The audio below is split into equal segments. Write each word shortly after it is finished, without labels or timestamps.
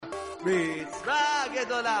מצווה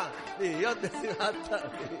גדולה להיות בשמחת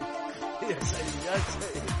תמיד.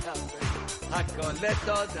 הכל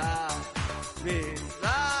לתודה.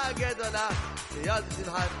 מצווה גדולה להיות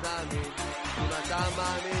בשמחת תמיד. אם אתה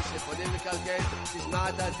מאמין שיכולים לקלקל, תשמע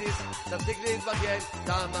את הדיסק, תפסיק להתבגן.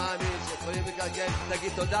 אתה מאמין שיכולים לקלקל,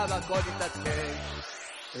 תגיד תודה והכל יתעדכן.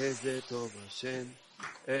 איזה טוב השם,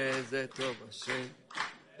 איזה טוב השם,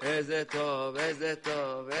 איזה טוב, איזה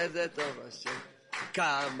טוב, איזה טוב השם.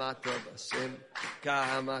 כמה טוב השם,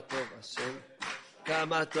 כמה טוב השם,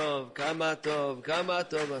 כמה טוב, כמה טוב, כמה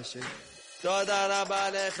טוב השם. תודה רבה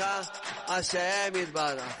לך השם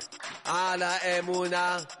יתברך על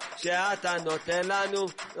האמונה שאתה נותן לנו.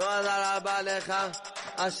 תודה רבה לך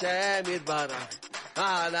השם יתברך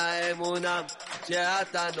על האמונה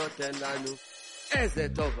שאתה נותן לנו. איזה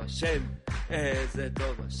טוב השם, איזה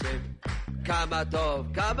טוב השם, כמה טוב,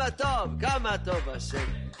 כמה טוב, כמה טוב השם.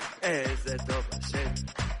 איזה טוב השם,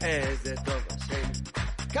 איזה טוב השם,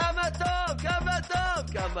 כמה טוב, כמה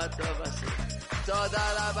טוב, כמה טוב השם.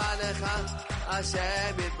 תודה רבה לך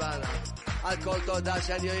השם יתברך על כל תודה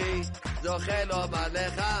שאני זוכה לומר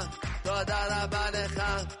לך. תודה רבה לך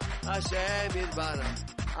השם יתברך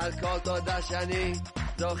על כל תודה שאני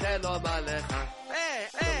זוכה לומר לך.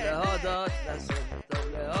 טוב להודות לשם, טוב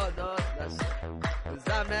להודות לשם,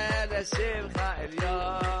 זמר לשמך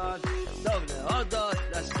עליון. טוב להודות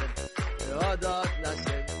לשם, להודות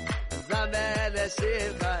לשם, זמר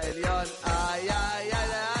לשמך עליון. איי איי איי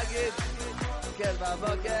להגיד כל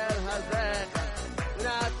בבוקר הזה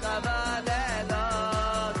נתך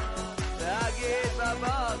בלילות, להגיד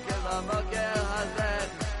בבוקר בבוקר הזה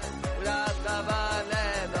נתך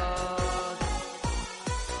בלילות.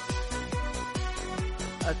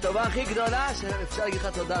 הטובה הכי גדולה שאפשר להגיד לך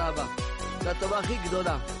תודה רבה, זו הטובה הכי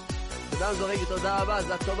גדולה. אדם זורק תודה רבה,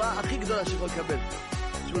 זו הטובה הכי גדולה שיכול לקבל,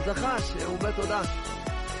 שהוא זכה, שהוא אומר תודה.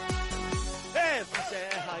 איפה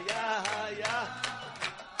שהיה היה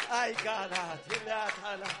העיקר להתחיל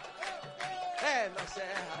להתחלה. איפה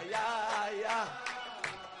שהיה היה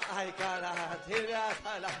העיקר להתחיל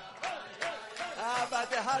להתחלה. אבא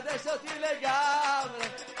תחדש אותי לגמרי,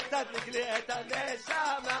 תדליק לי את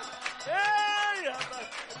הנשמה. אבא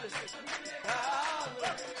תחדש אותי לגמרי,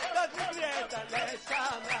 תדליק לי את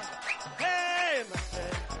הנשמה. מה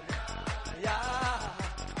שהיה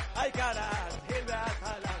העיקר להתחיל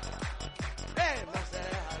להתחלה. מה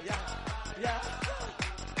שהיה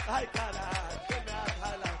העיקר להתחיל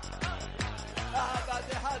להתחלה. אבא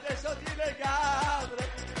תחדש אותי לגמרי,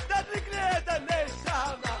 תדליק לי את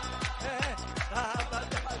הנשמה. אבא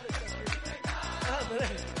תחדש אותי לגמרי,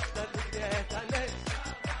 תדליק לי את הנשמה.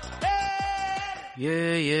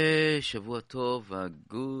 שבוע טוב,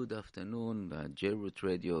 good afternoon, JRoot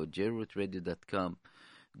Radio, JRootRadio.com,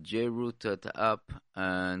 JRoot app,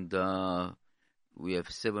 and we have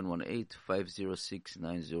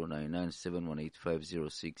 718-506-9099,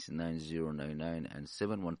 718-506-9099, and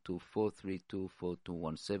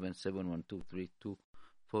 712-432-4217,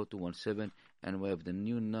 712-324-4217, and we have the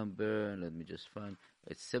new number, let me just find,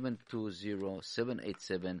 it's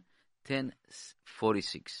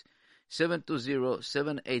 720-787-1046.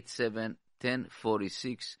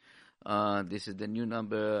 720-787-1046. This is the new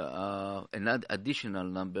number, an additional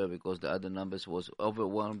number because the other numbers was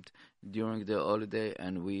overwhelmed during the holiday,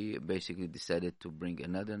 and we basically decided to bring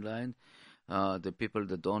another line. The people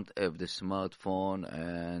that don't have the smartphone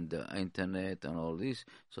and the internet and all this,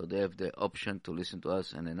 so they have the option to listen to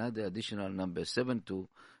us, and another additional number,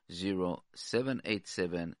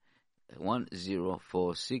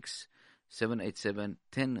 720-787-1046.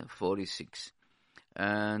 787-1046.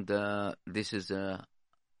 And this is Arbat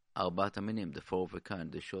Aminim, the four of a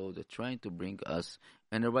kind, the show that's trying to bring us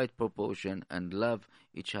in the right proportion and love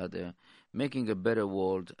each other, making a better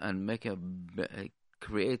world and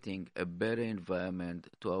creating a better environment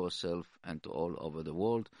to ourselves and to all over the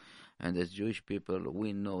world. And as Jewish people,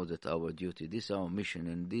 we know that our duty, this is our mission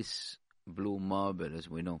in this blue marble, as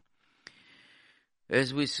we know.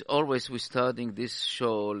 As we're starting this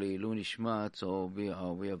show, Leilu Nishmat, so we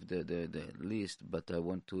have the list, but I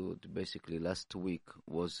want to basically, last week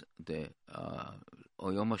was the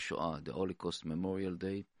Yom HaShoah, the Holocaust Memorial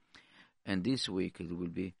Day, and this week it will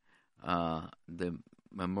be the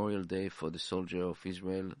Memorial Day for the soldier of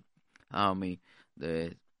Israel Army.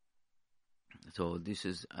 So this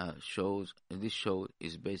is this show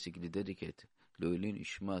is basically dedicated to Leilu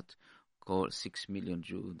Nishmat, called 6 million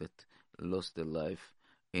Jews that lost their life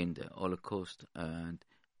in the Holocaust, and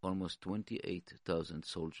almost 28,000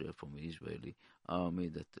 soldiers from the Israeli army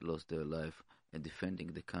that lost their life in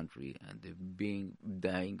defending the country, and they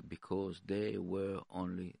dying because they were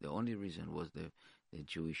the only reason was the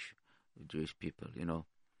Jewish people, you know.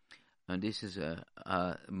 and this is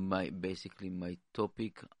my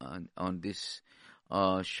topic on this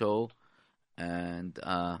show. And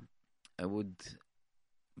I would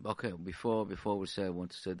okay, before we say, I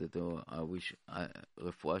want to say that I wish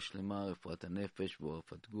רפואה שלמה, רפואת הנפש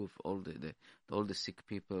ורפואת גוף, all the sick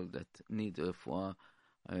people that need רפואה,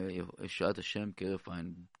 ישועת השם כהרף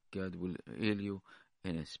עין, God will heal you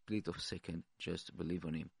in a split of second. Just believe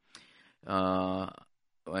on Him.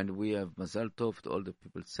 And we have Mazal Tov to all the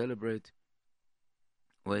people celebrate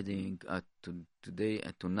wedding today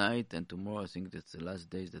and tonight and tomorrow. I think that's the last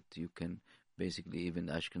days that you can basically, even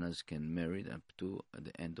Ashkenaz can marry up to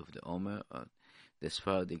the end of the Omer. The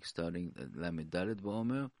Sephardic starting the Lamed Dalet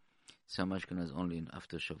b'Omer. Some Ashkenaz only in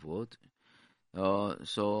after Shavuot.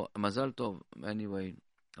 So Mazal Tov anyway.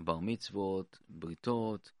 Bar mitzvot,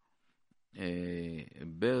 britot,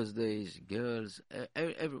 birthdays, girls,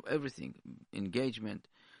 everything, engagement.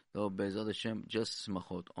 So Be'ezrat Hashem, just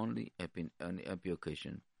smachot, only happy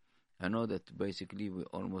occasion. I know that basically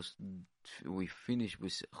we finish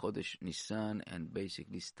with Chodesh Nisan and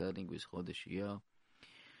basically starting with Chodesh Iyar.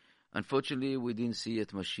 Unfortunately, we didn't see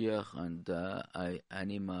yet Mashiach, and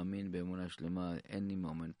אני מאמין באמונה שלמה, any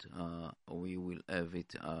moment we will have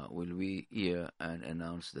it, will we hear and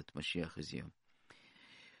announce that Mashiach is here.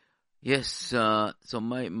 Yes, so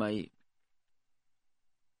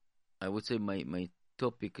I would say my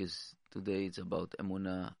topic is today, it's about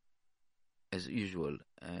Emunah as usual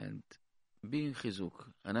and being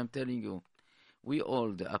chizuk. And I'm telling you, we all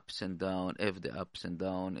have the ups and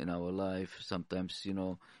downs in our life. Sometimes,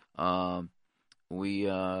 we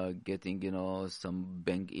are getting, some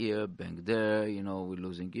bang here, bang there, we're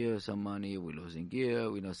losing here, some money, we're losing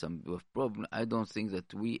here, some problem. I don't think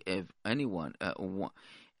that we have anyone,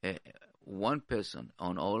 one person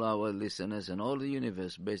on all our listeners and all the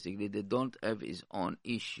universe, basically, they don't have his own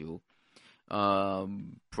issue,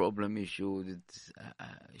 problem issue.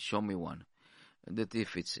 Show me one. That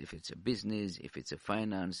if it's a business, if it's a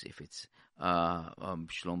finance, if it's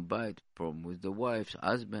shlom bayit, problem with the wife,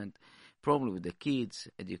 husband, problem with the kids,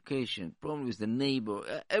 education, problem with the neighbor.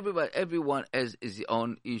 Everyone has his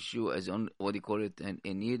own issue, his own, what do you call it? And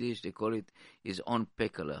in Yiddish, they call it his own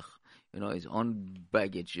pekelach, his own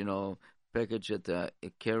baggage, package that he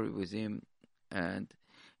carry with him, and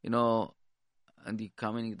and he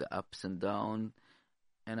coming the ups and downs.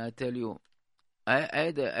 And I tell you, I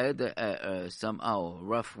had a somehow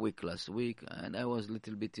rough week last week, and I was a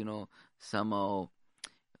little bit, somehow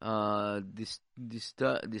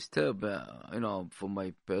disturbed, for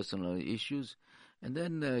my personal issues. And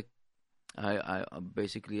then I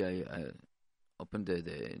basically opened the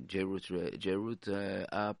JRoot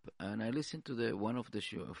app, and I listened to one of the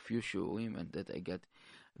a few shurim, and that I got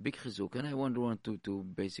a big chizuk, and I want to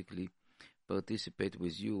basically participate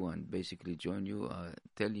with you and basically join you,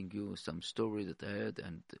 telling you some stories that I heard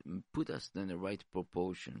and put us in the right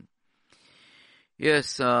proportion.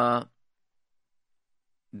 Yes,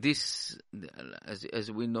 this,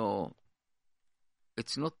 as we know,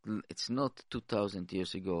 it's not 2,000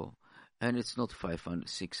 years ago, and it's not 500,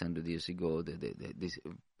 600 years ago. This,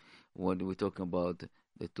 when we're talking about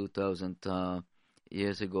the 2,000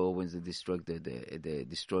 years ago, when they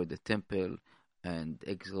destroyed the temple and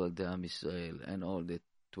exiled the Am Yisrael, and all the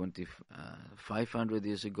 500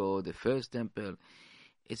 years ago, the first temple.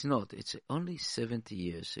 It's not. It's only 70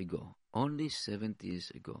 years ago. Only 70 years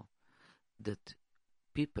ago that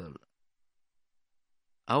people,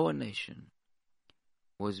 our nation,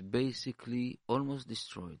 was basically almost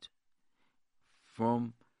destroyed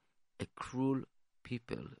from a cruel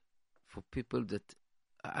people, for people that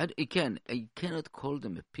I cannot call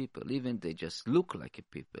them a people. Even they just look like a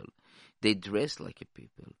people. They dress like a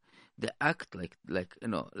people. They act like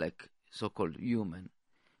so-called human.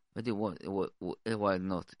 But why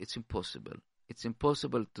not? It's impossible. It's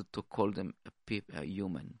impossible to call them a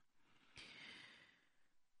human.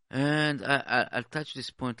 And I'll touch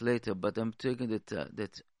this point later. But I'm talking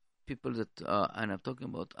that people that and I'm talking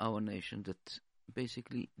about our nation that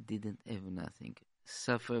basically didn't have nothing,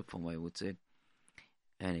 suffer from, I would say,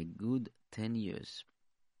 and a good 10 years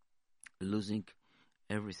losing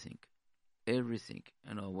everything.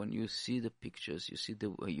 When you see the pictures,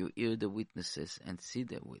 you hear the witnesses and see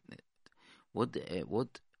the witness,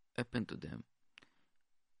 what happened to them.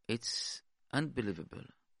 It's unbelievable.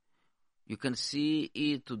 You can see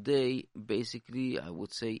it today, basically, I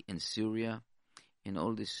would say, in Syria, in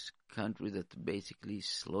all these countries that basically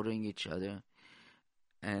slaughtering each other,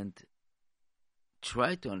 and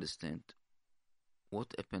try to understand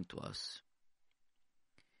what happened to us.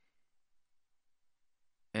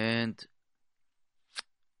 And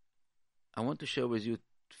I want to share with you a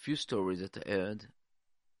few stories that I heard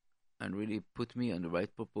and really put me on the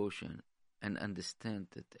right proportion and understand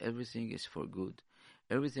that everything is for good.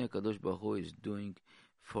 Everything HaKadosh Baruch Hu is doing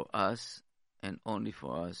for us and only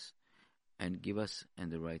for us and give us in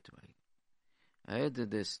the right way. I had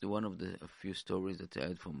this one of the a few stories that I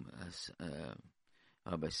had from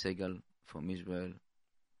Rabbi Segal from Israel.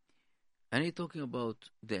 And he's talking about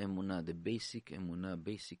the emunah, the basic emunah,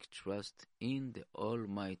 basic trust in the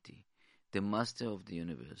Almighty, the Master of the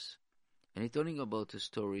universe. And he's telling about a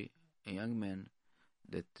story, a young man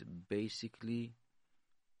that basically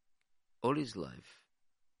all his life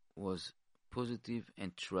was positive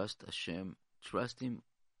and trust Hashem, trust Him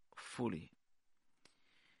fully.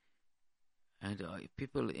 And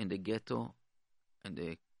people in the ghetto and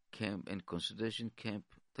the camp and concentration camp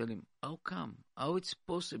tell him, how come? How it's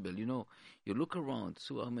possible? You look around,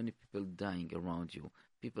 so how many people dying around you?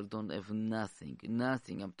 People don't have nothing.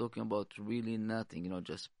 I'm talking about really nothing.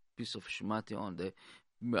 Just piece of shmati on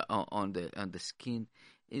the skin.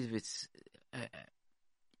 If it's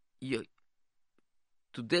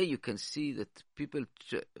today, you can see that people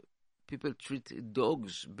treat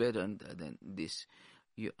dogs better than this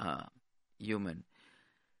human.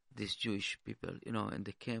 These Jewish people, in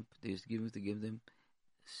the camp, they used to give them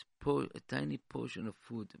a tiny portion of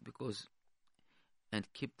food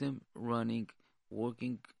and keep them running,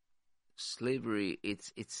 working. Slavery,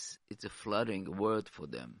 it's a flattering word for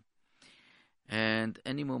them. And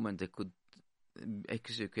any moment they could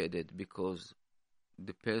execute it because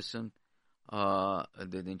the person that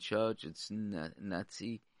in charge, it's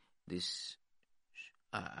Nazi, this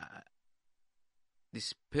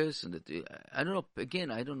person that I don't know.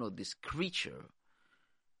 Again, I don't know, this creature.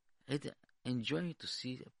 Enjoying to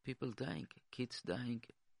see people dying, kids dying,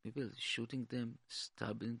 people shooting them,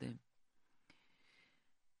 stabbing them.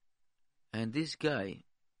 And this guy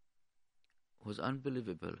was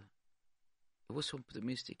unbelievable. He was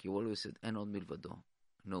optimistic. He always said, "En od milvado,"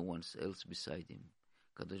 no one else beside him,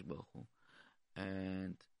 Kadosh Baruch Hu.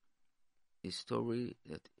 And his story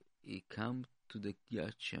that he come to the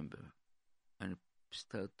gas chamber and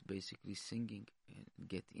start basically singing and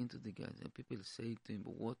get into the gas. And people say to him,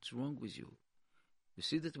 "What's wrong with you? You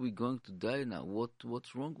see that we're going to die now.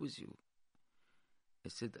 What's wrong with you?" I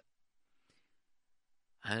said,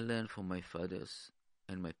 I learned from my fathers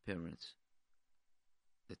and my parents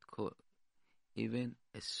that even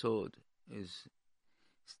a sword is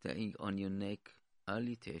staying on your neck.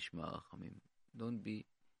 Ali te'esh ma'achamim. Don't be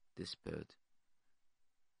despaired,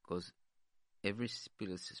 because every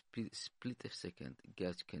split of second,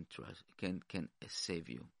 God can save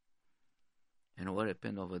you. And what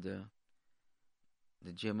happened over there?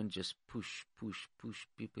 The German just push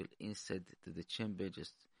people inside to the chamber,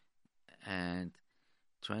 and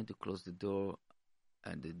trying to close the door,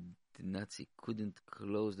 and the Nazi couldn't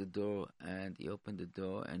close the door, and he opened the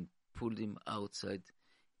door and pulled him outside.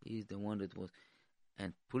 He's the one that was,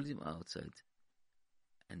 and pulled him outside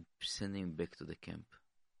and sent him back to the camp.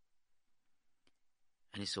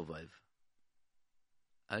 And he survived.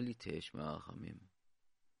 Ali te'esh ma'achamim.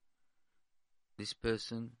 This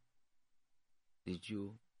person, the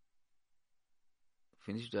Jew,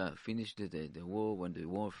 finished the war. When the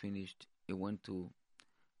war finished, he went to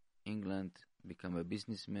England, become a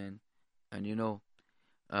businessman, and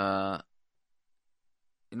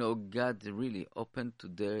God really opened to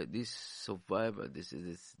this survivor. This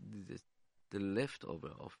is the leftover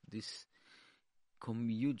of this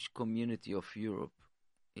huge community of Europe.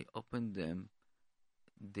 He opened them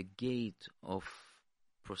the gate of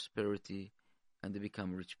prosperity, and they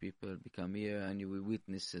become rich people, become here, and we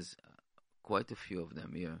witnesses quite a few of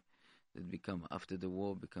them here that become, after the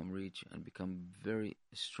war, become rich and become very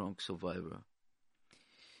strong survivor.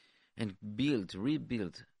 And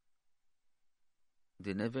rebuild.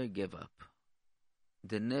 They never gave up.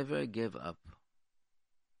 And never gave up.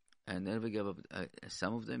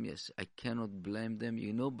 Some of them, yes, I cannot blame them.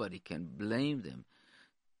 Nobody can blame them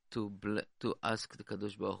to ask the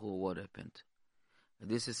Kadosh Baruch Hu what happened.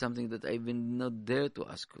 This is something that I even not dare to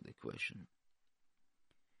ask the question.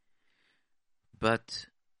 But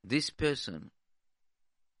this person,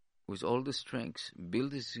 with all the strengths,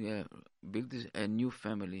 build a new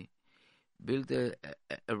family, build a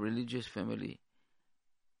religious family,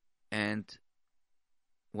 and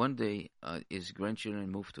one day his grandchildren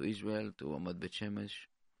moved to Israel, to Ramat Bet Shemesh,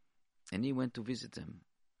 and he went to visit them.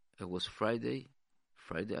 It was Friday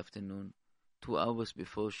afternoon, 2 hours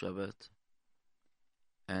before Shabbat,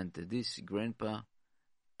 and this grandpa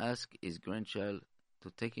asked his grandchild to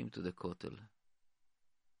take him to the kotel.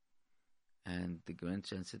 And the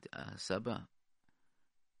grandchild said, Saba,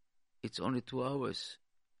 it's only 2 hours.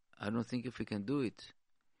 I don't think if we can do it.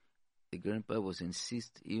 The grandpa was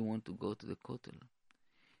insist he want to go to the kotel.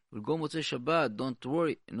 We'll go Motzei Shabbat, don't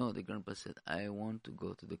worry. No, the grandpa said, I want to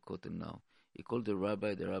go to the kotel now. He called the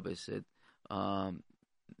rabbi. The rabbi said,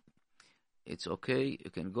 it's okay, you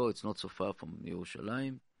can go. It's not so far from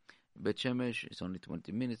Yerushalayim. Bet Shemesh, it's only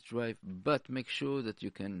 20 minutes drive, but make sure that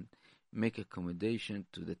you can make accommodation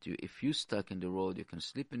to that. If you stuck in the road, you can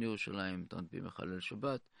sleep in Yerushalayim. Don't be Mechalel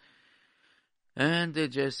Shabbat. And they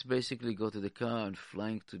just basically go to the car and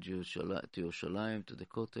flying to Yerushalayim, to the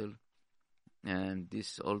kotel. And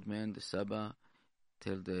this old man, the Saba,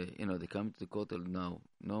 tell they come to the kotel now.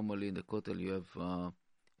 Normally in the kotel you have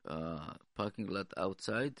parking lot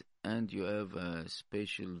outside, and you have a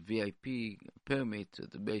special VIP permit.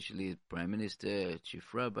 Basically, Prime Minister,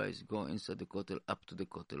 Chief Rabbis go inside the kotel, up to the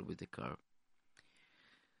kotel with the car.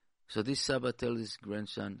 So this Saba tells his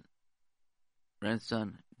grandson,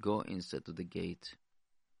 go inside to the gate.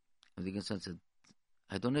 And the grandson said,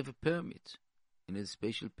 I don't have a permit. I need a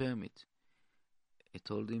special permit. He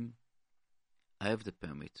told him, I have the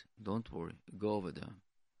permit. Don't worry. Go over there.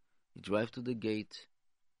 He drive to the gate.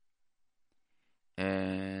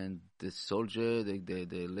 And the soldier,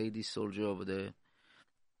 the lady soldier over there,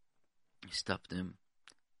 stopped them.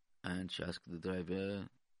 And she asked the driver,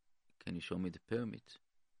 can you show me the permit?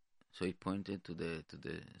 So he pointed to the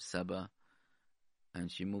Saba. And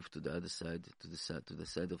she moved to the other side, to the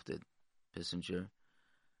side of the passenger.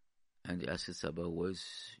 And he asked the Saba, where's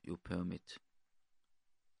your permit?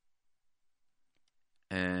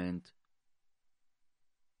 And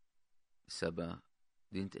Saba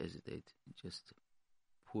didn't hesitate. He just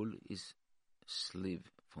pulled his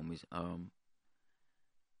sleeve from his arm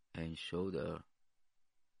and showed her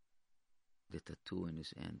the tattoo in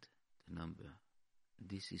his hand, the number.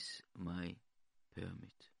 This is my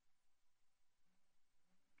permit.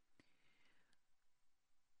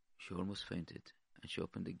 She almost fainted, and she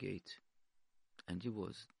opened the gate, and he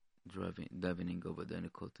was davening over there in the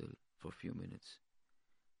kotel for a few minutes.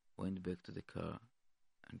 Went back to the car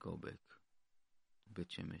and go back to Bet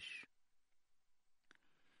Shemesh.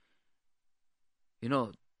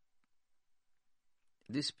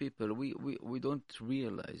 These people, we don't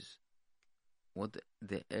realize what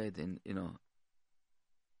they add in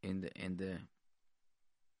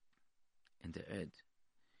the ad.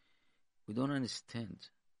 We don't understand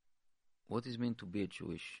what it means to be a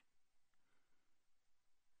Jewish.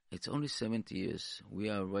 It's only 70 years. We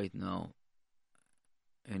are right now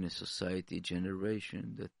in a society,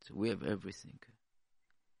 generation that we have everything.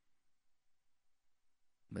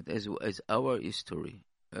 But as our history,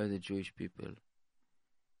 as the Jewish people,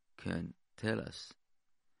 can tell us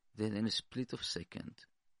that in a split of second,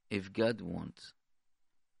 if God wants,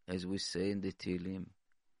 as we say in the Tehillim,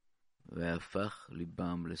 ve'afach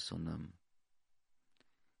libam lesonam,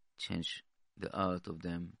 change the heart of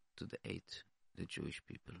them to the hate, the Jewish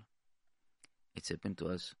people. It's happened to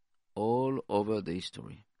us all over the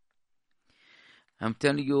history. I'm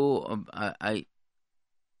telling you, I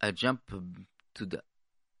jump to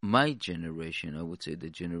my generation. I would say the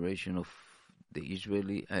generation of the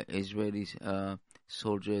Israeli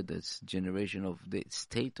soldier. That's generation of the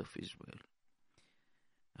state of Israel.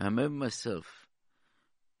 I remember myself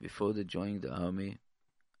before joining the army.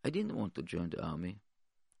 I didn't want to join the army.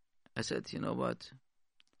 I said, you know what?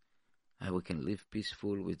 We can live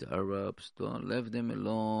peaceful with the Arabs. Don't leave them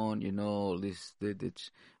alone.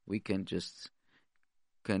 We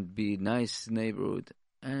can be nice neighborhood.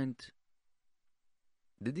 And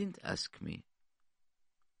they didn't ask me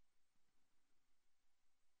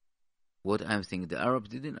what I'm thinking. The Arabs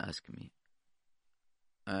didn't ask me.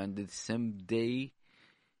 And the same day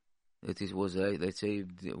that it was, let's say,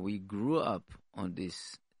 we grew up on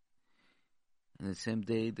this. And the same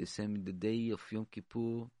day, the day of Yom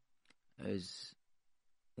Kippur, as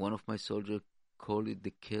one of my soldiers called it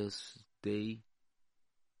the Chaos Day,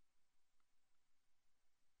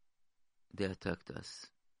 they attacked us.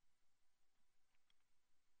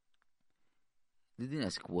 They didn't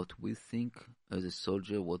ask what we think as a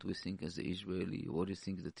soldier, what we think as an Israeli, what do you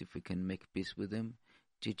think that if we can make peace with them.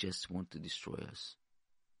 They just want to destroy us.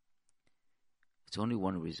 It's only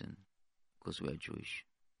one reason, because we are Jewish.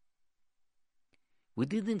 We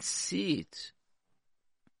didn't see it.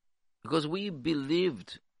 Because we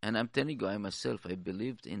believed, and I'm telling you, I myself, I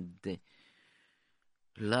believed in the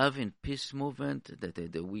love and peace movement, that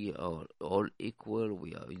we are all equal.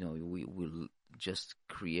 We are, we will just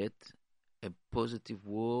create a positive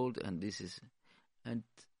world, and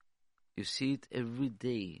you see it every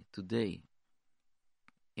day today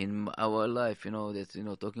in our life.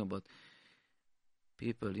 Talking about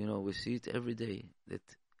people, we see it every day that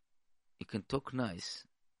you can talk nice,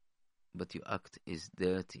 but your act is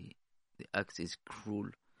dirty. The act is cruel,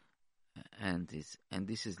 and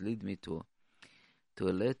this is lead me to a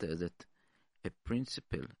letter that a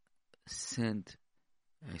principal sent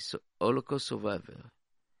a Holocaust survivor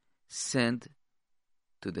sent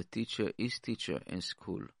to the teacher, his teacher in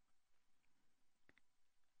school,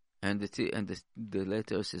 and the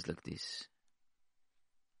letter says like this: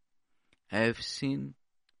 I have seen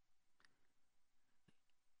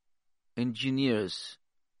engineers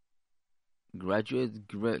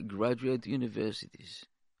graduate universities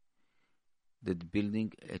that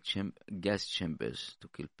building gas chambers to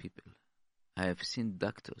kill people. I have seen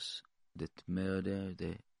doctors that murder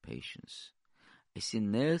their patients. I see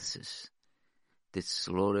nurses that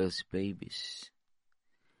slaughters babies.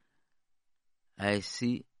 I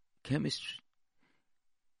see chemistry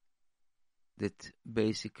that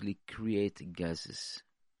basically create gases.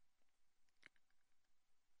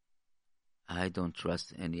 I don't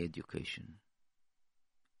trust any education.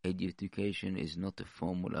 Education is not a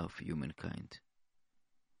formula of humankind.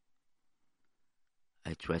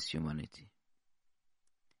 I trust humanity.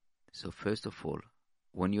 So first of all,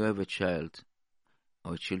 when you have a child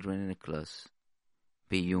or children in a class,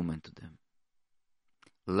 be human to them.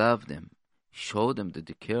 Love them. Show them that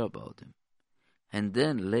you care about them. And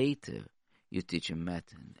then later, you teach them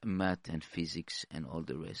math and physics and all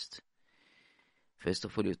the rest. First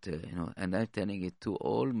of all, and I'm telling it to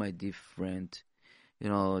all my different,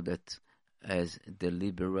 that as the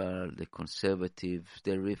liberal, the conservative,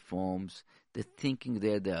 the reforms, the thinking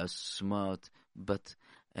there they are smart,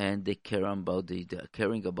 and they care about they're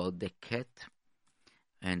caring about the cat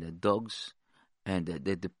and the dogs and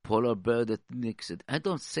the polar bear that makes it. I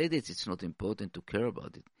don't say that it's not important to care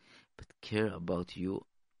about it, but care about you,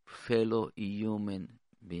 fellow human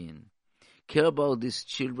being. Care about these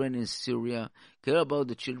children in Syria. Care about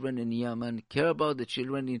the children in Yemen. Care about the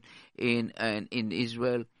children in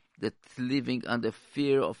Israel that living under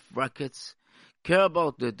fear of rockets. Care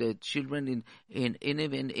about the children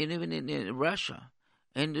even in Russia,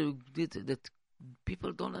 and that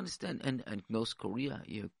people don't understand. And North Korea.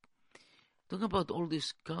 You talk about all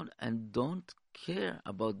this and don't care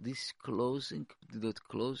about this closing that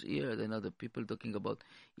close here. Then other people talking about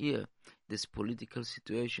here this political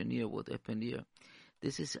situation here, what happened here.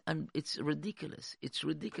 This is it's ridiculous. It's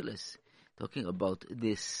ridiculous. Talking about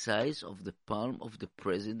the size of the palm of the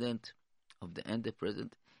president, of the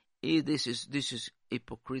president. This is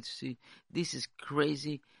hypocrisy. This is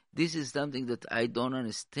crazy. This is something that I don't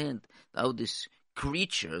understand how these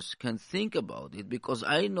creatures can think about it, because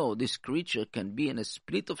I know this creature can be in a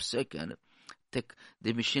split of second take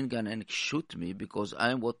the machine gun and shoot me, because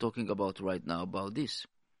I'm talking about right now about this.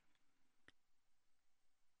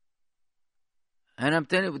 And I'm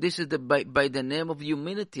telling you, this is by the name of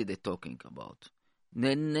humanity they're talking about,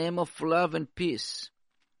 the name of love and peace.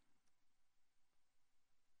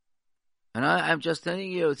 And I'm just telling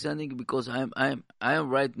you something because I am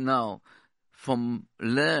right now from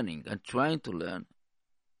learning and trying to learn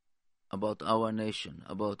about our nation,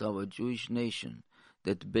 about our Jewish nation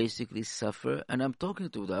that basically suffer. And I'm talking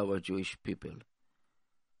to our Jewish people,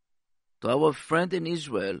 to our friend in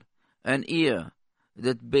Israel and here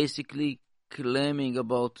that basically claiming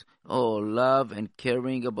about love and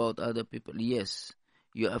caring about other people. Yes,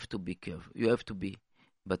 you have to be careful. You have to be.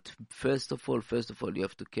 But first of all, you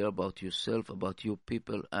have to care about yourself, about your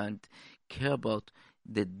people, and care about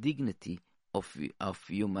the dignity of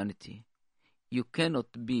humanity. You cannot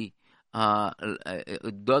be a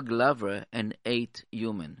dog lover and hate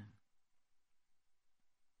human.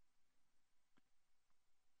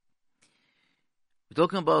 We're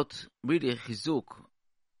talking about really chizuk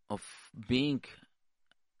of being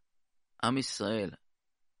Am Israel,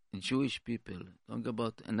 Jewish people. Talking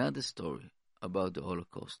about another story about the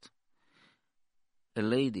Holocaust. A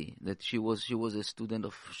lady that she was a student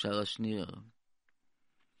of Shara Schneer,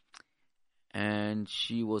 and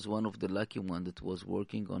she was one of the lucky one that was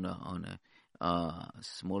working on a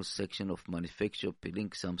small section of manufacture,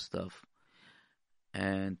 peeling some stuff.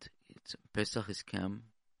 And Pesach is come,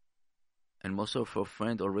 and most of her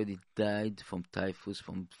friends already died from typhus,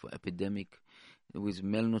 from epidemic, with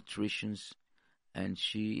malnutrition. And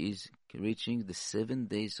she is reaching the 7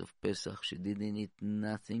 days of Pesach. She didn't eat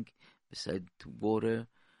nothing besides water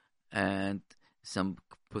and some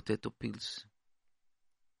potato peels.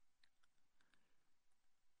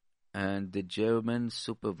 And the German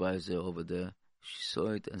supervisor over there, she saw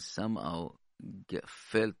it and somehow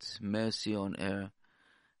felt mercy on her.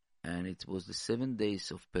 And it was the 7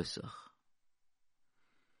 days of Pesach.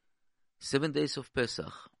 7 days of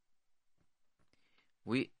Pesach.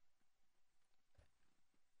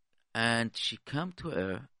 And she came to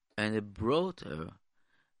her and it brought her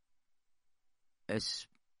as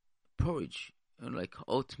porridge, like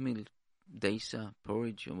oatmeal desa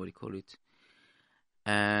porridge, or what do you call it?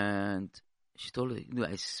 And she told her,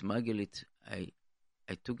 I smuggled it. I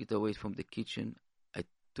took it away from the kitchen. I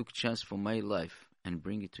took chance for my life and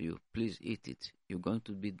bring it to you. Please eat it. You're going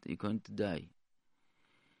to die.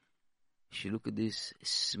 She looked at this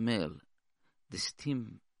smell, the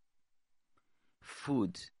steam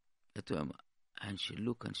food, and she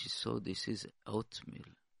looked and she saw this is oatmeal.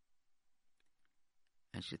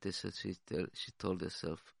 And she told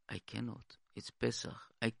herself, I cannot. It's Pesach.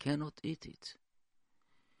 I cannot eat it.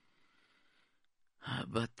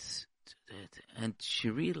 And she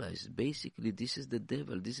realized basically this is the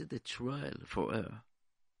devil. This is the trial for her.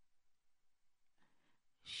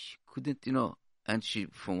 She couldn't, and she,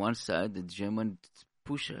 from one side, the German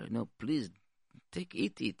push her, please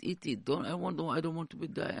eat it. I don't want to be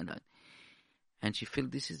dying. And she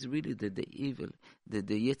felt this is really the evil, the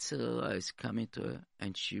Yetzer Hara is coming to her,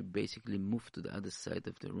 and she basically moved to the other side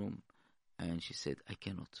of the room, and she said, I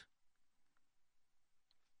cannot.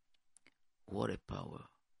 What a power.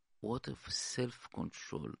 What a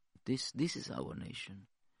self-control. This is our nation.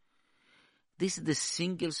 This is the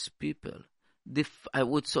singles people. I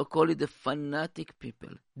would so call it the fanatic people.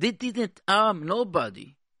 They didn't harm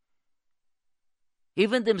nobody.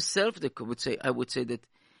 Even themselves, I would say that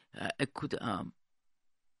I could harm.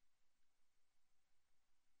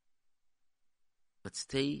 But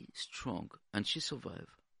stay strong. And she survived.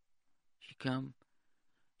 She came.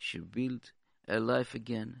 She built her life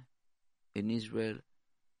again in Israel.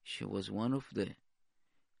 She was one of the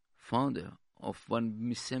founder of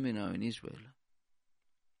one seminar in Israel.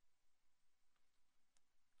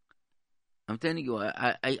 I'm telling you,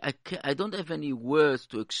 I don't have any words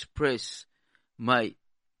to express my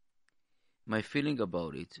feeling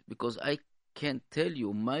about it, because I can't tell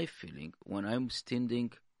you my feeling when I'm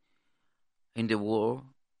standing in the war,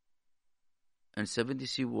 and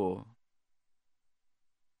 70C war,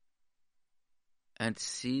 and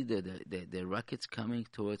see the rockets coming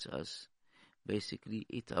towards us, basically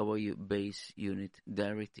hit our base unit,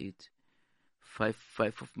 direct hit. Five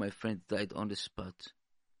of my friends died on the spot.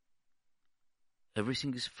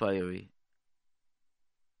 Everything is fiery.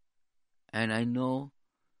 And I know,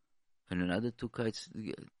 and another two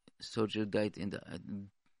soldiers died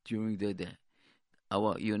during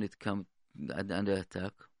our unit come under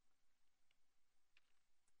attack.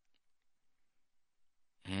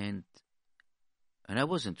 And I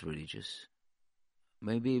wasn't religious.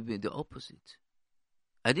 Maybe the opposite.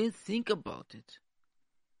 I didn't think about it.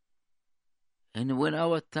 And when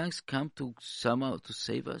our tanks come to somehow to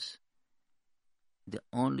save us, the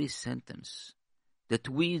only sentence that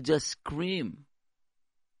we just scream,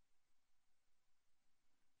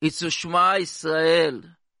 it's a Shema Israel.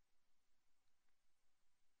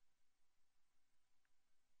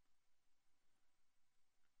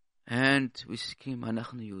 And we scream,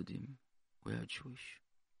 אנחנו יהודים. We are Jewish.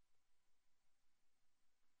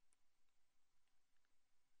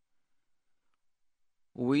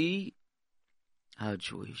 We are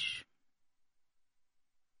Jewish.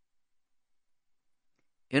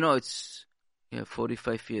 It's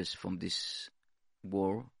 45 years from this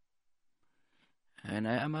war. And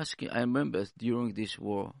I'm asking, I remember during this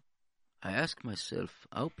war, I asked myself,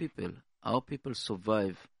 how people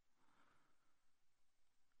survive.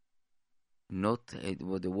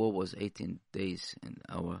 The war was 18 days in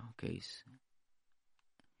our case.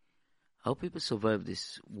 How people survive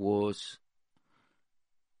these wars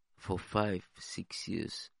for 5-6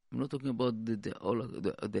 years. I'm not talking about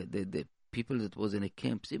the people that was in the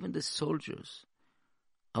camps, even the soldiers.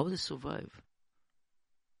 How they survive?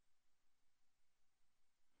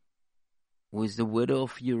 With the weather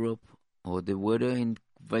of Europe or the weather in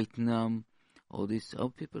Vietnam, all this, how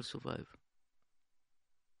people survive?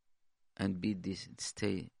 And be this,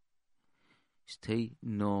 stay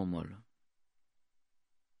normal.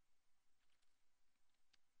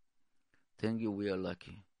 Thank you, we are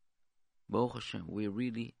lucky. Baruch Hashem, we're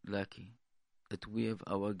really lucky that we have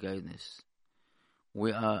our guidance.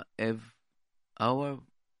 We have our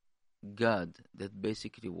God that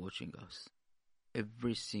basically watching us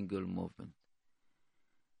every single movement.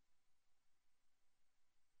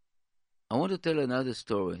 I want to tell another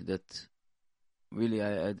story that really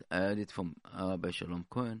I had it from Rabbi Shalom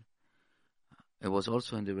Cohen. It was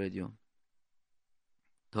also on the radio,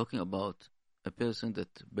 talking about a person that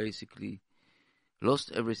basically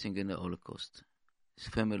lost everything in the Holocaust. His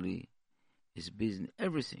family, his business,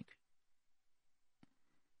 everything.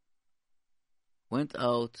 Went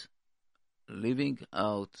out, living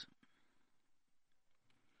out,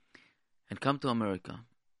 and come to America.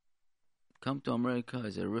 come to America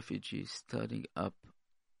as a refugee, starting up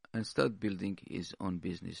and start building his own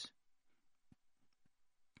business.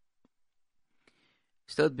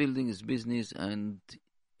 Start building his business, and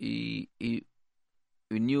he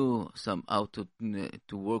knew some how to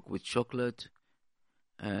work with chocolate,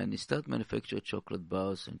 and he started manufacture chocolate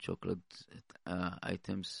bars and chocolate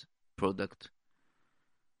items product.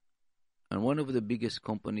 And one of the biggest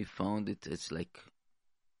company found it. It's like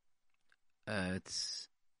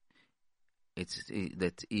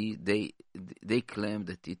they claim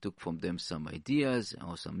that he took from them some ideas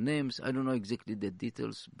or some names. I don't know exactly the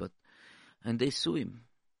details, and they sue him.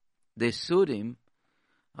 They sued him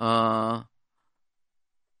that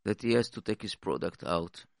he has to take his product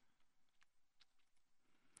out.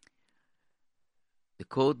 The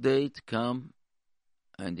court date come,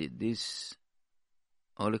 and this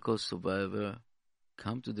Holocaust survivor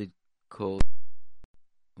come to the court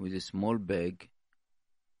with a small bag,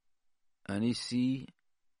 and he see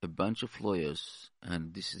a bunch of lawyers,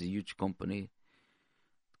 and this is a huge company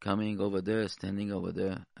coming over there, standing over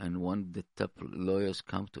there, and one of the top lawyers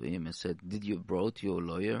come to him and said, "Did you brought your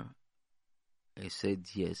lawyer?" I said,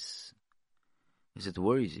 "Yes." He said,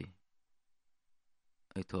 "Where is he?"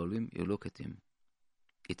 I told him, "You look at him.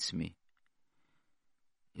 It's me."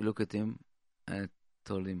 You look at him, and I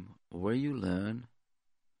told him, "Where you learn?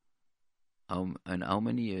 And how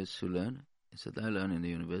many years you learn?" He said, "I learned in the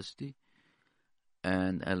university,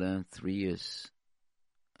 and I learned 3 years.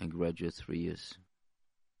 I graduate 3 years."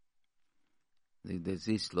 There's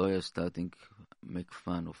this lawyer starting make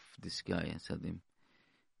fun of this guy and said him,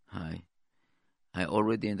 "Hi, I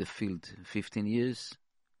already in the field 15 years,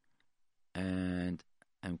 and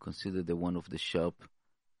I'm considered one of the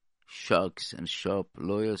sharks and sharp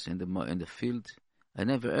lawyers in the field. I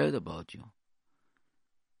never heard about you."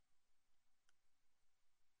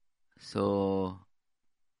 So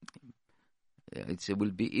it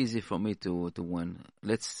will be easy for me to win.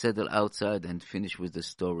 Let's settle outside and finish with the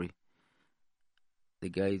story. The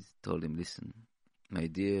guy told him, "Listen, my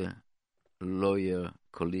dear lawyer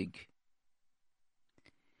colleague,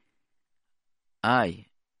 I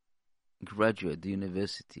graduated the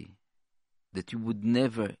university that you would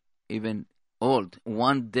never even hold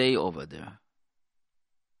one day over there.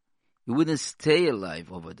 You wouldn't stay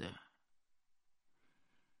alive over there."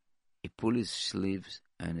 He pulled his sleeves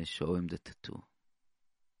and he showed him the tattoo.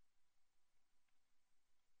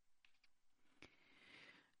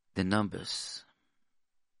 The numbers.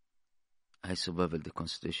 I survived the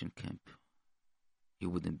concentration camp. You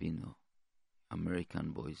wouldn't be no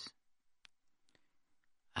American boys.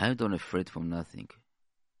 I don't afraid from nothing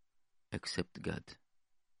except God.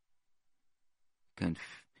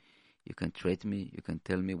 You can treat me, you can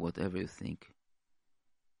tell me whatever you think,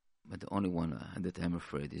 but the only one that I'm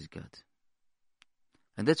afraid is God.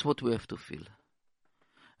 And that's what we have to feel.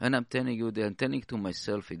 And I'm telling you, I'm telling to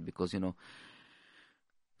myself it because,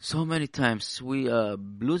 so many times we are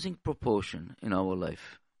losing proportion in our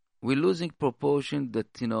life. We're losing proportion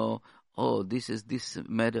that, this is this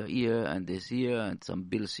matter here and this here and some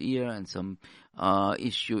bills here and some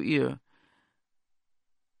issue here.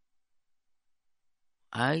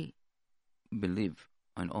 I believe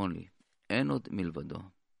and only, אין עוד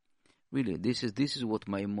מלבדו. Really, this is what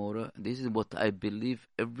my motto, this is what I believe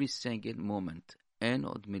every single moment. אין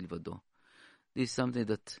עוד מלבדו. This is something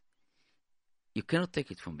that you cannot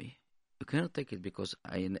take it from me. You cannot take it because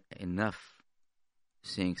I enough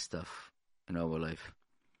seeing stuff in our life.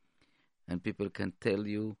 And people can tell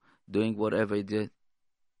you, doing whatever I did,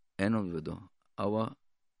 אין עוד מלבדו. Our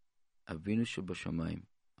Avinu Shebashamayim,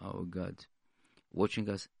 our God, watching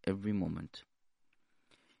us every moment.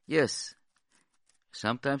 Yes,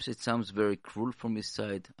 sometimes it sounds very cruel from his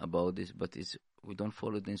side about this, but we don't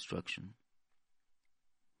follow the instruction.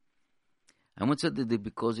 I want to say that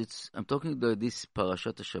because I'm talking about this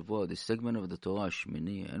Parashat HaShavua, this segment of the Torah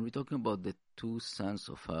Shmini, and we're talking about the 2 sons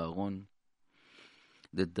of Aaron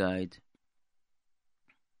that died,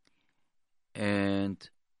 and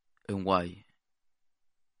why.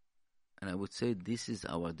 And I would say this is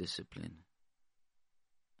our discipline.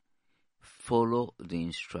 Follow the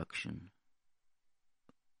instruction.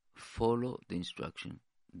 Follow the instruction.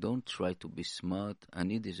 Don't try to be smart.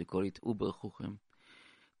 And it is, they call it uber chuchem.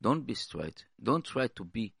 Don't be straight. Don't try to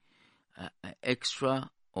be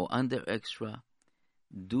extra or under extra.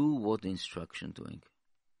 Do what the instruction doing.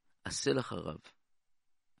 Aseh l'charav.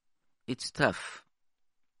 It's tough.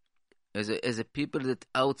 As a people that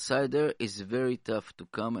outsider is very tough to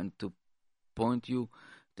come and to point you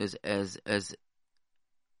as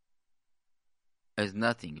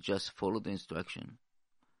nothing. Just follow the instruction.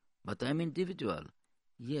 But I'm individual.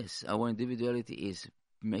 Yes, our individuality is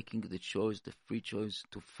making the choice, the free choice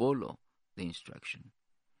to follow the instruction,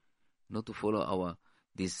 not to follow our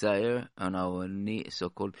desire and our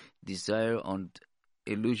so-called desire on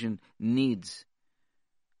illusion needs.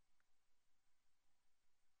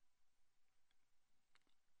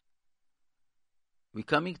 We're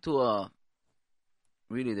coming to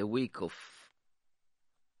really the week of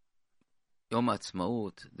Yom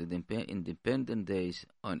Ha'atzmaut, the independent days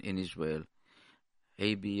in Israel,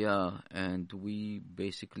 ABR, and we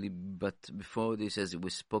basically, but before this, as we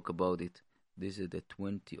spoke about it, this is the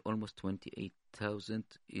almost 28,000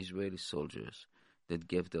 Israeli soldiers that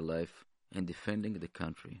gave their life in defending the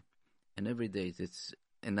country. And every day it's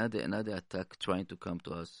another attack trying to come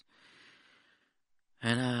to us.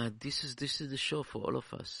 And this is the show for all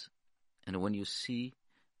of us. And when you see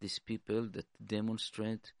these people that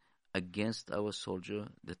demonstrate against our soldier,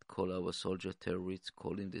 that call our soldier terrorists,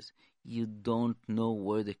 calling this, you don't know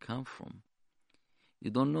where they come from. You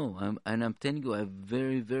don't know. I'm telling you, I have a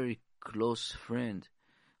very, very close friend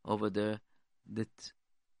over there that,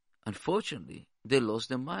 unfortunately, they lost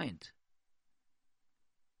their mind.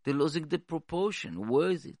 They're losing the proportion. Where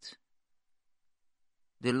is it?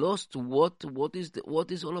 They lost what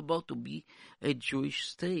is all about to be a Jewish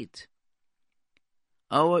state.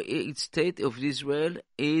 Our state of Israel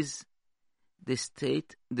is the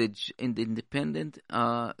state, in the independent,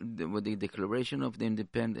 with the Declaration of the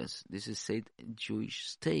Independence. This is said Jewish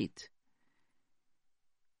state,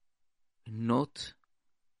 not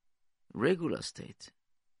regular state.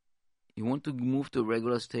 You want to move to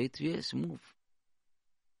regular state? Yes, move.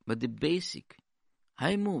 But the basic,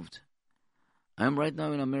 I moved. I'm right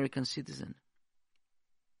now an American citizen.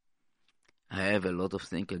 I have a lot of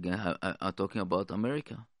things again. I'm talking about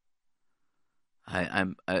America.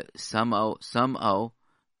 I'm somehow,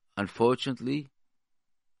 unfortunately,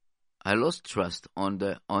 I lost trust on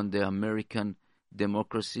the American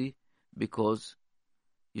democracy because,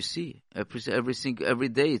 you see, every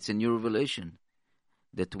day it's a new revelation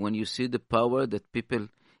that when you see the power that people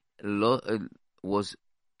was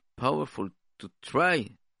powerful to try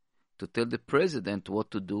to tell the president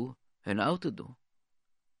what to do and how to do.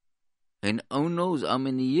 And who knows how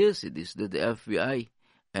many years it is that the FBI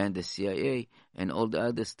and the CIA and all the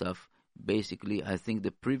other stuff, basically, I think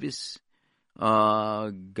the previous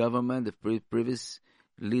government, the previous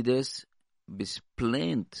leaders,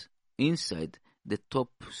 planned inside the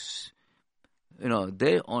top,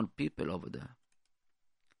 their own people over there.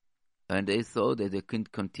 And they thought that they can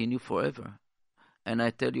continue forever. And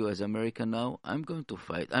I tell you, as American now, I'm going to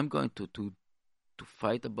fight. I'm going to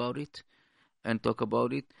fight about it and talk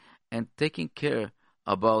about it and taking care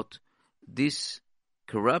about this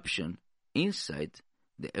corruption inside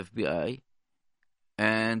the FBI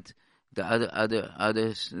and the other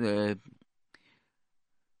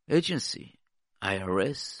agency,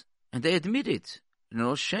 IRS, and they admit it.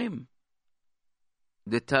 No shame.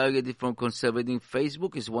 The target from conservative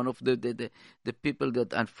Facebook is one of the people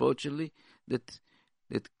that unfortunately that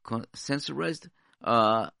censorized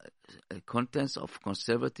contents of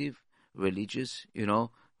conservative religious,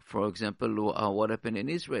 for example, what happened in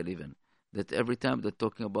Israel even, that every time they're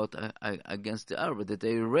talking about against the Arab, that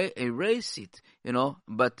they erase it,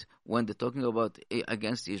 but when they're talking about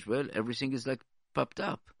against Israel, everything is like popped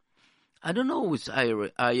up. I don't know who's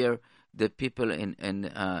higher the people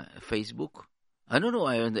in Facebook. I don't know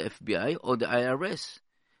higher the FBI or the IRS,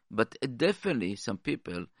 but definitely some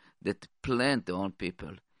people that plant their own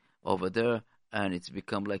people over there, and it's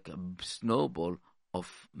become like a snowball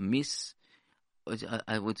of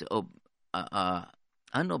I would say,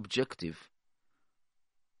 unobjective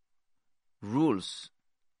rules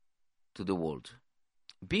to the world.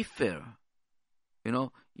 Be fair.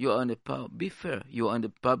 You are in the be fair. You are in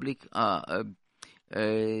the public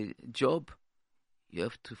job. You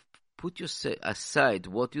have to put aside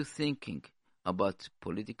what you're thinking about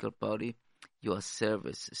political party. You are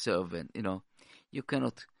servant. You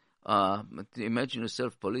cannot imagine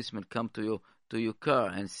yourself. Policeman come to your car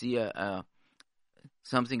and see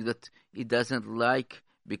something that he doesn't like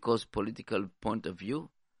because political point of view,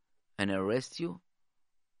 and arrest you.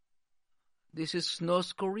 This is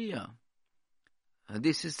North Korea.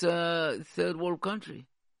 This is a third world country.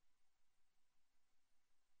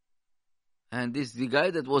 And the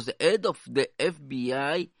guy that was the head of the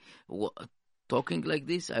FBI talking like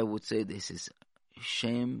this, I would say this is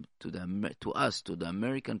shame to us, to the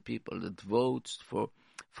American people that votes for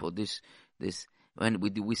this. When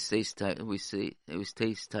we stay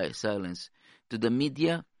silence. To the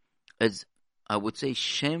media, as I would say,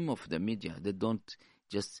 shame of the media. They don't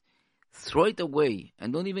just throw it away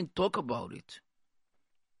and don't even talk about it.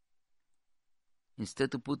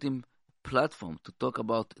 Instead to put him platform to talk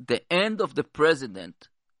about the end of the president.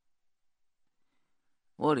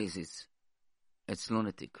 What is this? It's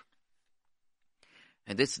lunatic.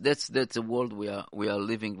 And that's the world we are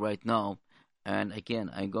living right now. And again,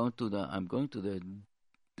 I'm going to the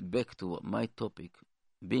back to my topic,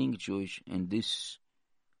 being Jewish, and this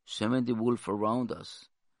 70 wolf around us,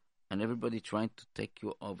 and everybody trying to take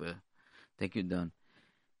you over, take you down.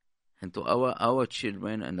 And to our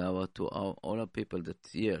children and all our people that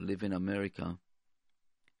here live in America,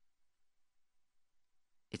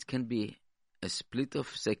 it can be a split of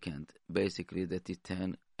second, basically, that it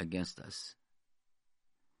turn against us.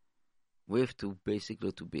 We have to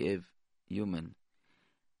basically to behave human.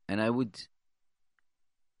 And I would,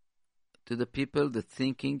 to the people that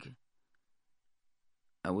thinking,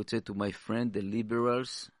 I would say to my friend, the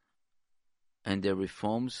liberals and the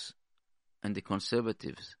reforms and the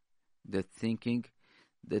conservatives, that thinking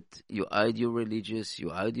that you hide your religious, you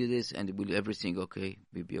hide this, and will everything okay,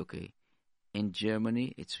 will be okay. In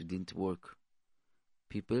Germany, it didn't work.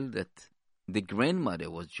 People that the grandmother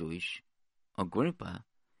was Jewish, or grandpa,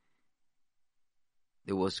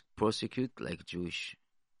 they was prosecuted like Jewish.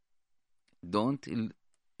 Don't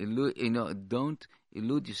don't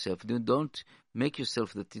illude yourself. Don't make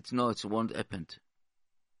yourself that it won't happen.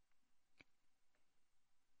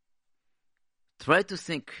 Try to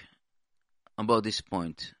think about this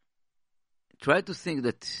point. Try to think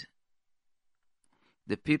that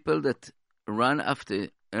the people that run after,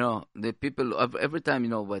 the people of every time,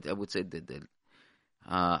 what I would say that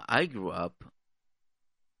I grew up,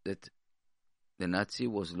 that the Nazi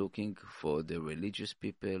was looking for the religious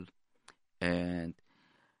people, and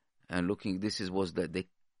looking. Was the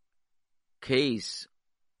case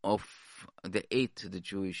of the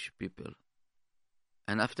Jewish people.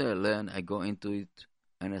 And after I learn, I go into it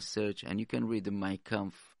and I search, and you can read the Mein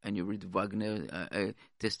Kampf, and you read Wagner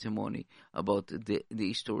testimony about the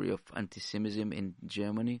history of anti-Semitism in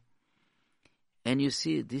Germany, and you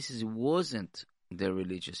see wasn't the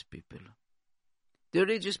religious people. The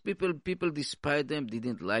religious people despite them,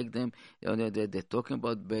 didn't like them. They're talking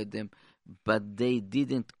about them, but they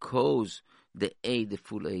didn't cause the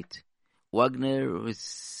full hate. Wagner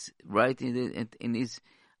is writing it in his.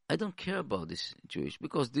 I don't care about this Jewish,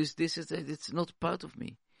 because this is it's not part of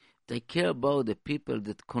me. I care about the people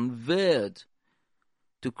that convert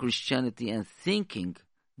to Christianity and thinking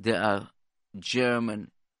they are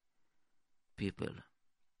German people.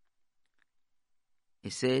 He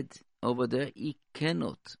said over there he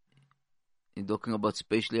cannot. He's talking about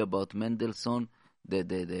especially about Mendelssohn, the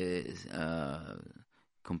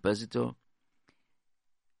compositor.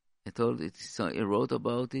 He wrote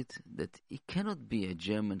about it that he cannot be a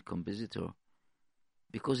German compositor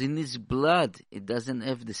because in his blood it doesn't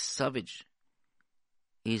have the savage.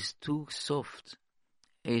 He's too soft.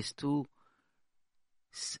 He's too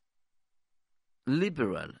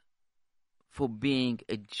liberal for being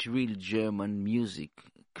a real German music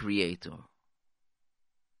creator.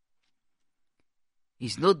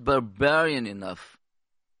 He's not barbarian enough.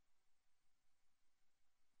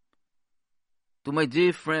 To my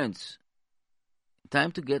dear friends,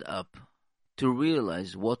 time to get up, to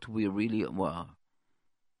realize what we really are.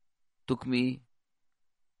 Took me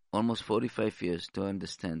almost 45 years to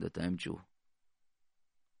understand that I'm Jew.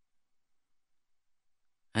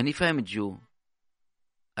 And if I'm a Jew,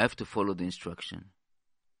 I have to follow the instruction.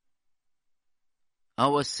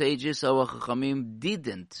 Our sages, our Chachamim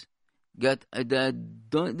didn't get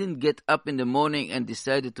up in the morning and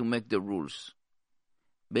decided to make the rules.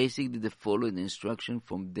 Basically, they followed the instruction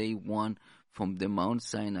from day one, from the Mount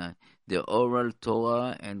Sinai. The oral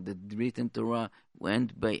Torah and the written Torah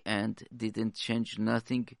went by hand, didn't change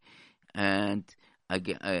nothing. And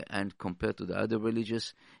compared to the other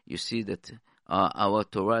religions, you see that our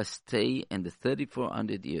Torah stay in the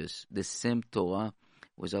 3,400 years, the same Torah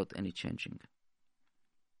without any changing.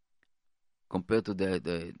 Compared to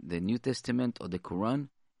the New Testament or the Quran,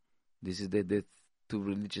 this is the two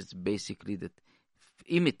religions basically that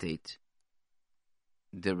imitate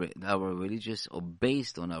our religious or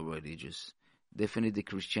based on our religious. Definitely the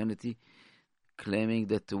Christianity claiming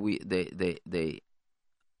that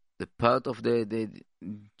the part of the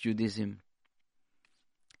Judaism,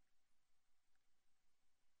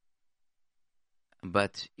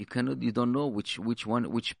 but you don't know which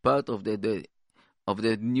part of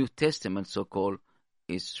the New Testament so-called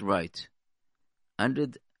is right.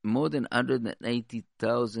 More than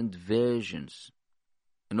 180,000 versions.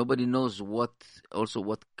 And nobody knows what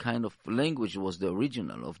kind of language was the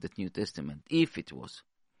original of the New Testament, if it was.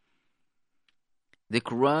 The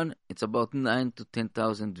Quran, it's about 9 to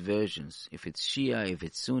 10,000 versions. If it's Shia, if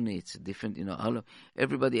it's Sunni, it's different.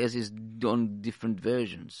 Everybody has his own different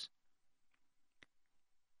versions.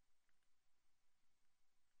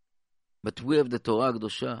 But we have the Torah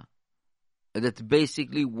Kedosha, that's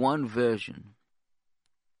basically one version,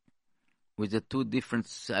 with the two different,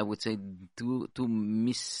 I would say, two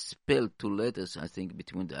misspelled two letters, I think,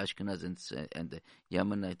 between the Ashkenaz and the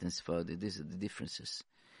Yemenite and Sephardi. These are the differences.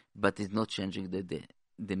 But it's not changing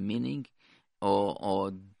the meaning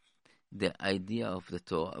or the idea of the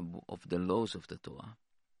Torah, of the laws of the Torah.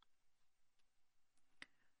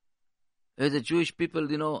 As a Jewish people,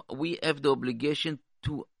 we have the obligation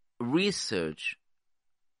to research,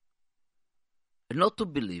 not to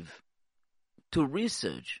believe, to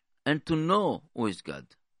research and to know who is God.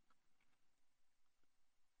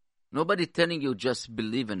 Nobody telling you just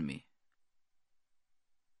believe in me.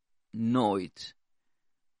 Know it.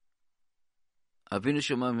 Avinu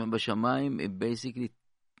Shamayim B'Shamayim is basically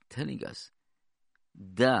telling us,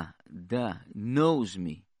 knows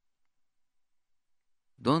me.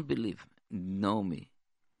 Don't believe, know me.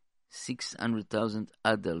 600,000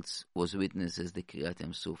 adults was witness as the Kriyat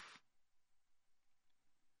Yam Suf,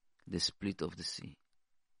 the split of the sea.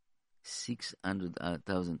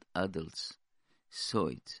 600,000 adults saw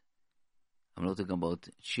it. I'm not talking about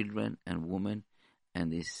children and women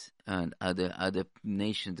and other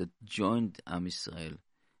nations that joined Am Israel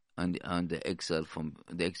and the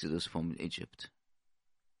exodus from Egypt.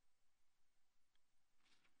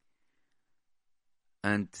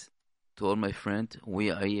 And to all my friends,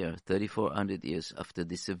 we are here 3,400 years after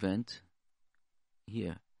this event.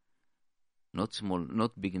 Here, not small,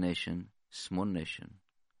 not big nation, small nation,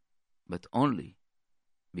 but only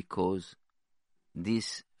because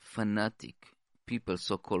these fanatic people,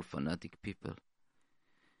 so-called fanatic people,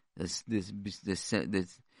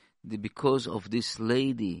 because of this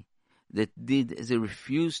lady they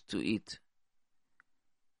refused to eat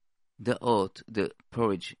the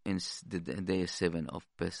porridge in the day 7 of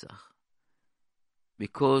Pesach.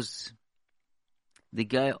 Because the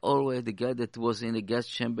guy that was in the gas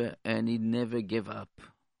chamber and he never gave up.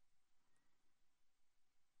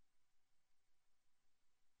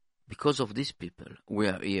 Because of these people, we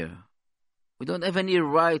are here. We don't have any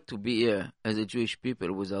right to be here as a Jewish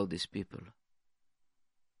people without these people.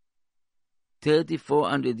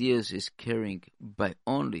 3,400 years is carrying by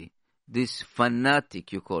only this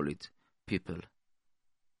fanatic, you call it, people.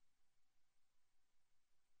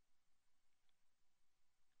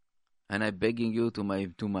 And I'm begging you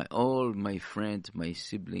to all my friends, my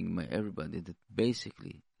sibling, my everybody, that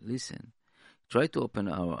basically listen, try to open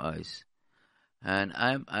our eyes. And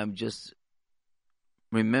I'm just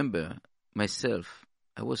remember myself.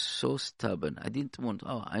 I was so stubborn. I didn't want.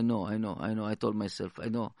 I know. I told myself, I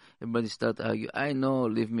know. Everybody started arguing. I know.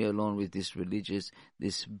 Leave me alone with these religious,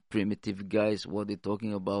 these primitive guys. What they're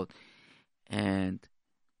talking about. And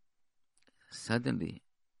suddenly,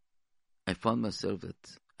 I found myself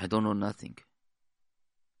that I don't know nothing.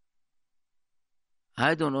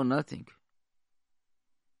 I don't know nothing.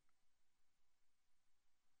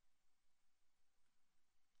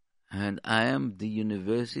 And I am the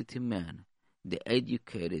university man, the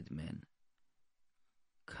educated man.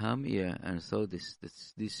 Come here and saw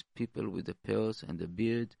these people with the pearls and the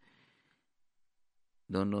beard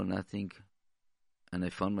don't know nothing. And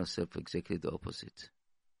I found myself exactly the opposite.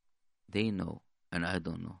 They know, and I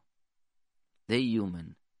don't know. They're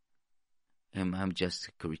human, and I'm just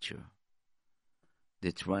a creature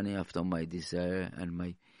that's running after my desire and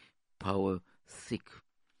my power thick.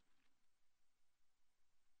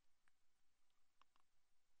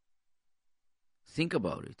 Think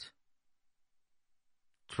about it.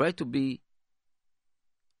 Try to be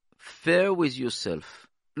fair with yourself.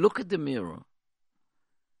 Look at the mirror.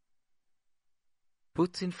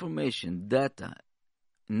 Put information, data,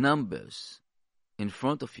 numbers in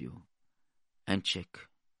front of you and check.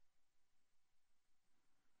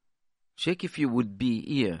 Check if you would be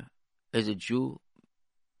here as a Jew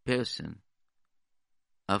person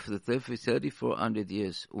after 3,400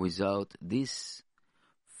 years without this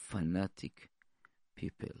fanatic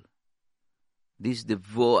people. This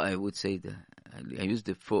I would say I use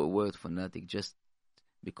the word fanatic just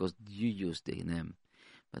because you use the name.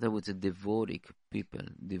 But I would say devotic people,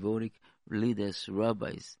 devotic leaders,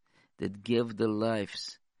 rabbis that gave their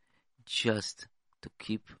lives just to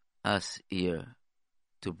keep us here,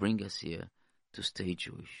 to bring us here, to stay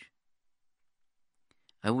Jewish.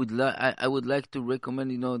 I would like to recommend,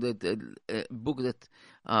 that a book that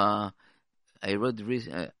I read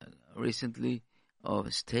recently,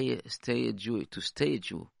 of Stay a Jew, to Stay a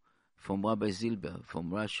Jew, from Rabbi Zilber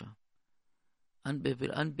from Russia.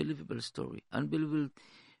 Unbelievable story. Unbelievable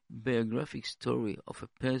biographic story of a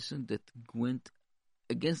person that went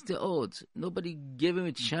against the odds. Nobody gave him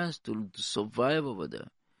a chance to survive over there.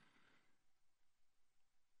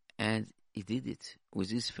 And he did it with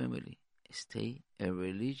his family. Stay a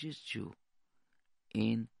religious Jew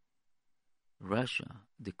in Russia,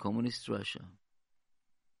 the communist Russia,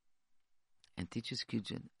 and teach his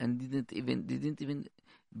kids, and didn't even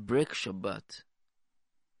break Shabbat.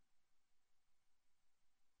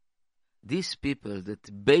 These people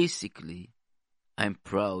that basically, I'm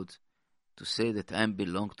proud to say that I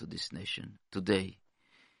belong to this nation today.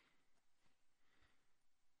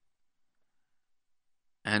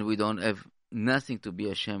 And we don't have nothing to be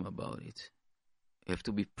ashamed about it. We have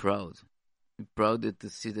to be proud. Proud to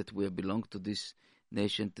see that we belong to this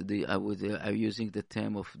nation today. I'm using the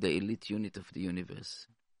term of the elite unit of the universe.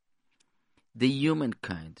 The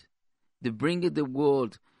humankind. They bring in the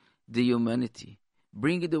world the humanity.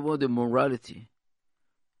 Bring in the world the morality.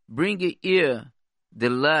 Bring here the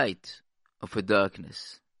light of a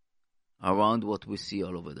darkness around what we see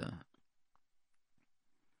all over there.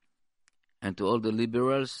 And to all the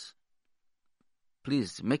liberals,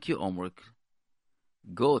 please make your homework.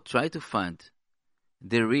 Go try to find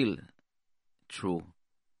the real true.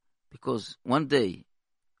 Because one day,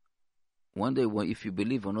 if you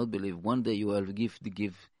believe or not believe, one day you will give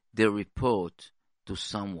the report to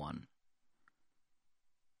someone.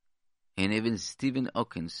 And even Stephen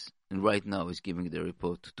Hawking right now is giving the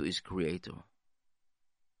report to his creator.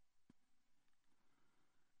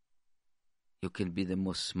 You can be the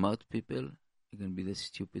most smart people, you can be the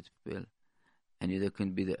stupid people, and you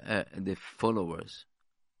can be the followers.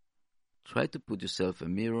 Try to put yourself a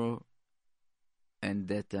mirror and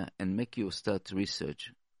data and make you start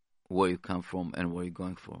research where you come from and where you're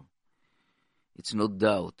going for. It's no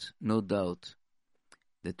doubt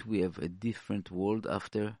that we have a different world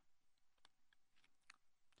after.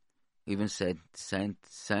 Even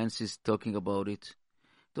science is talking about it.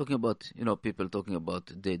 Talking about, people talking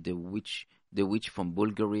about the witch from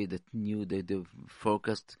Bulgaria that knew the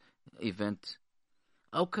forecast event.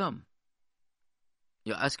 How come?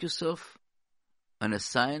 You ask yourself, on a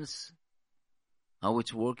science, how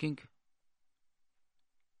it's working?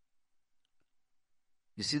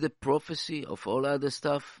 You see the prophecy of all other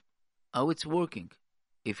stuff, how it's working,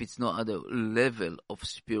 if it's no other level of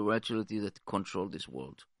spirituality that control this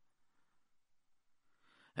world.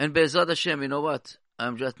 And Be'ezrat Hashem, you know what?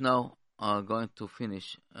 I'm just now going to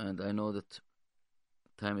finish, and I know that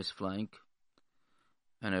time is flying,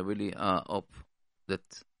 and I really hope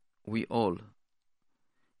that we all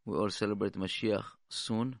celebrate Mashiach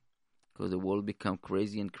soon, because the world become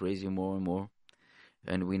crazy and crazy more and more,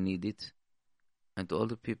 and we need it. And to all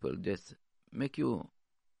the people, just make you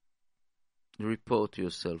report to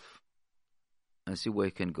yourself and see where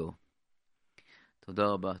you can go.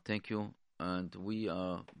 Toda Rabba, thank you. And we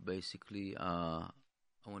are basically, I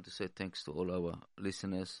want to say thanks to all our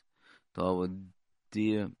listeners, to our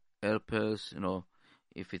dear helpers,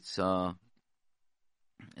 if it's the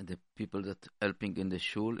people that helping in the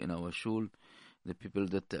shul, in our shul, the people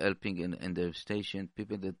that helping in the station,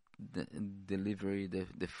 people that deliver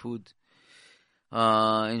the food.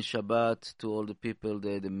 In Shabbat, to all the people,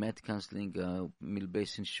 the Met Counseling, Mill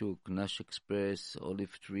Basin Shuk, Nash Express,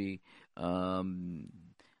 Olive Tree, our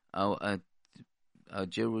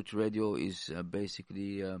JRoot Radio is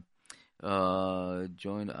basically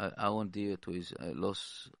joined our dear to his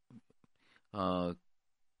loss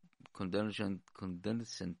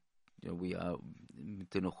condensation. We are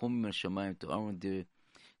Tenochum Shamayim to our dear,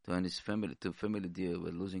 to his family, to family dear.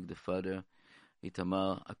 We're losing the father,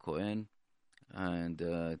 Itamar Akohen, and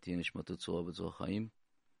תהיה נשמתו צרורה בצרור חיים.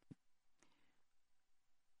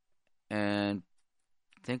 And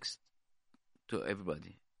thanks to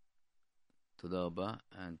everybody. תודה רבה,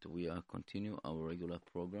 and we are continue our regular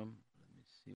program.